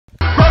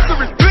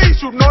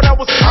you know that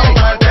was all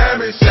my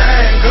diamonds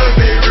shine, cause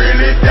they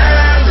really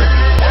diamond.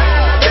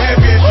 Bad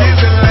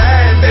bitches in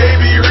line, they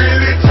be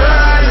really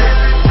trying.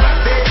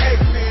 They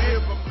ask me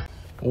if I'm...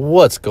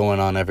 What's going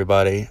on,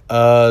 everybody?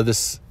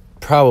 This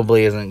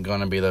probably isn't going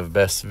to be the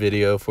best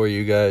video for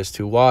you guys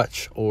to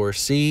watch or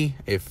see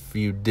if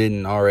you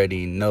didn't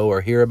already know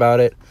or hear about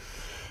it,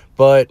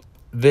 but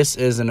this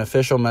is an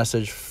official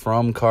message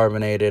from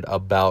Carbonated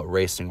about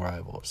Racing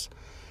Rivals,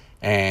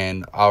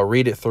 and I'll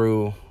read it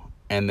through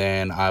and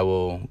then I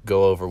will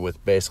go over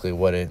with basically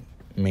what it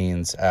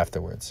means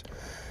afterwards.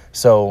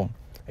 So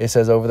it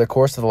says, over the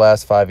course of the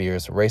last 5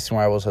 years, Racing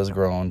Rivals has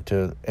grown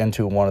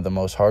into one of the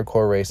most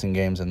hardcore racing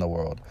games in the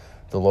world.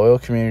 The loyal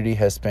community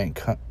has spent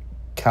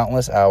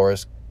countless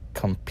hours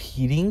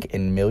competing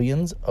in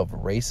millions of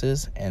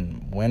races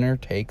in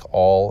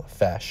winner-take-all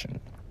fashion.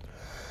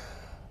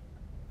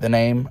 The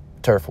name,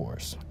 Turf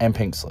Wars and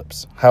Pink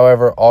Slips.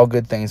 However, all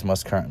good things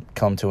must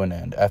come to an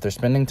end. After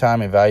spending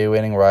time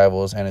evaluating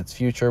Rivals and its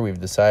future, we've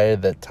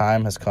decided that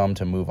time has come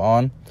to move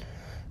on.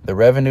 The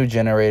revenue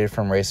generated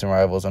from Racing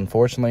Rivals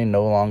unfortunately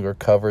no longer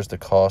covers the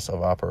cost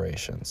of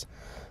operations.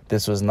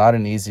 This was not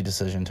an easy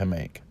decision to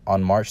make.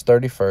 On March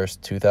 31st,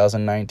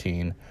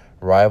 2019,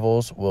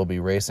 Rivals will be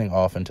racing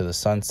off into the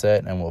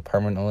sunset and will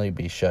permanently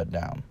be shut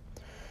down.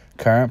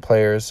 Current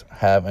players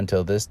have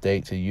until this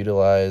date to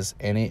utilize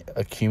any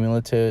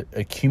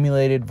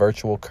accumulated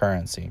virtual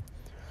currency.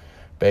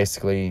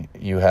 Basically,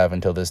 you have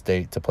until this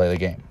date to play the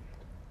game.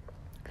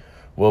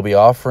 We'll be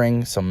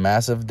offering some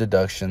massive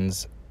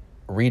reductions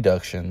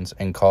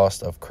in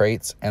cost of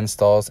crates,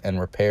 installs, and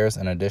repairs,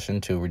 in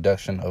addition to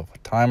reduction of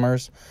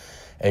timers,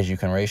 as you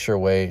can race your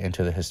way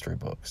into the history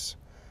books.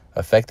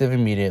 Effective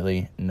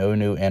immediately, no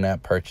new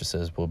in-app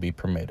purchases will be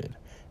permitted.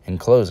 In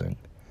closing,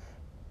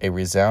 a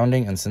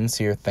resounding and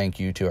sincere thank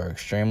you to our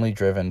extremely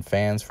driven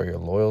fans for your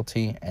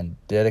loyalty and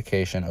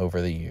dedication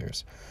over the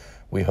years.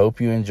 We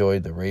hope you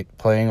enjoyed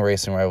playing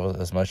Racing Rivals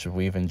as much as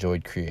we've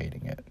enjoyed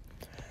creating it.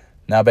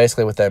 Now,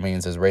 basically what that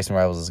means is Racing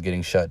Rivals is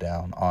getting shut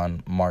down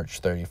on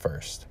March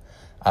 31st.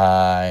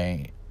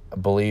 I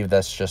believe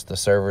that's just the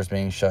servers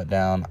being shut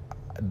down.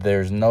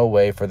 There's no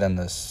way for them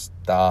to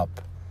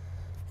stop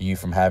you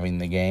from having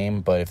the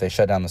game, but if they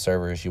shut down the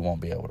servers, you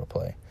won't be able to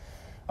play.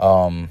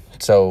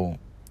 So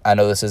I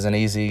know this isn't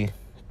easy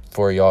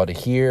for y'all to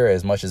hear,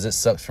 as much as it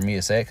sucks for me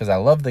to say it, because I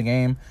love the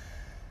game.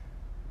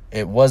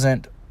 It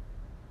wasn't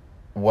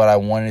what I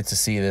wanted to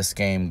see this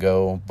game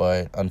go,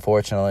 but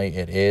unfortunately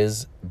it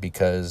is,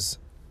 because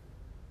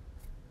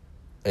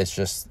it's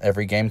just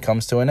every game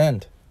comes to an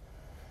end.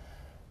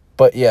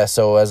 But yeah,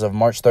 so as of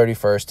March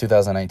 31st,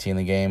 2019,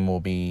 the game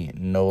will be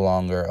no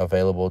longer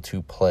available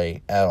to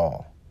play at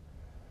all.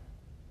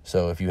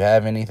 So if you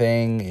have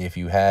anything,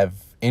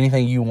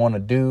 anything you want to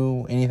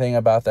do, anything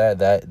about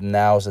that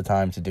now's the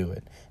time to do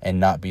it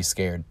and not be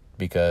scared,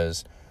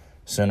 because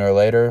sooner or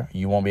later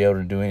you won't be able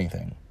to do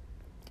anything.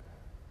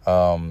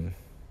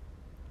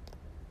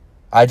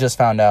 I just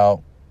found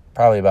out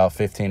probably about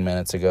 15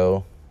 minutes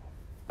ago.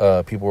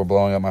 People were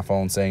blowing up my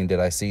phone saying, did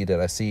I see? I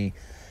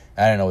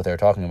didn't know what they were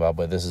talking about,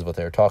 but this is what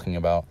they were talking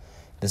about.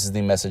 This is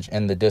the message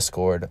in the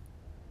Discord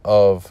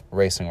of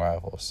Racing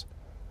Rivals.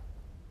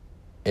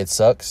 It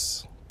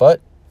sucks,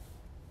 but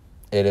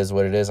it is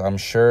what it is. I'm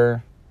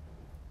sure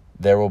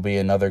there will be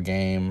another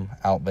game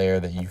out there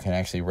that you can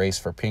actually race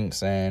for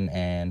pinks in,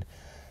 and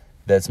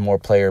that's more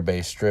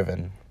player-based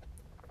driven,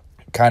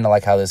 kind of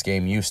like how this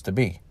game used to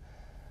be.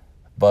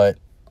 But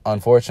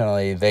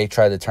unfortunately, they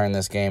tried to turn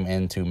this game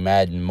into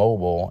Madden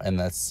Mobile, and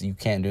you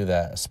can't do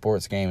that. A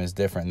sports game is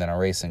different than a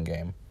racing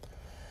game.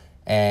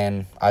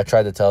 And I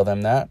tried to tell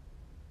them that,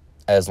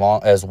 as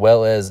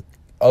well as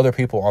other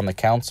people on the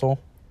council,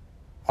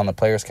 on the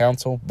players'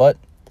 council, but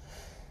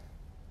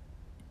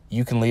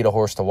you can lead a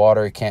horse to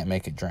water, you can't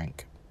make it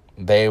drink.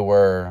 They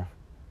were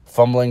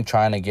fumbling,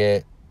 trying to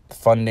get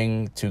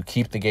funding to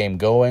keep the game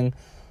going,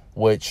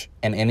 which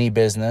in any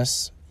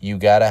business, you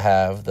got to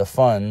have the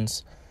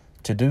funds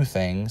to do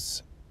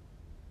things,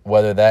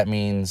 whether that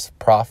means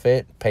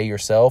profit, pay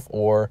yourself,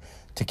 or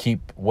to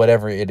keep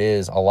whatever it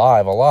is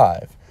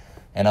alive.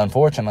 And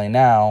unfortunately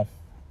now,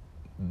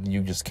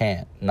 you just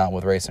can't, not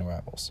with Racing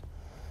Rivals.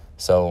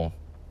 So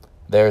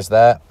there's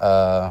that.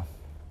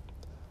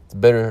 It's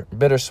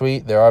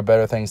bittersweet. There are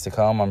better things to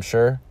come, I'm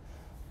sure.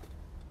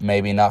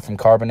 Maybe not from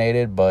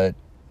Carbonated, but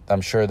I'm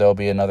sure there'll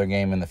be another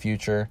game in the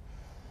future,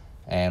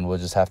 and we'll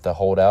just have to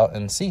hold out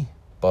and see.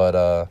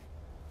 But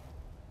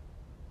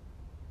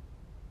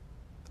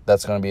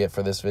that's going to be it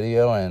for this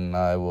video, and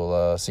I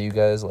will see you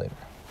guys later.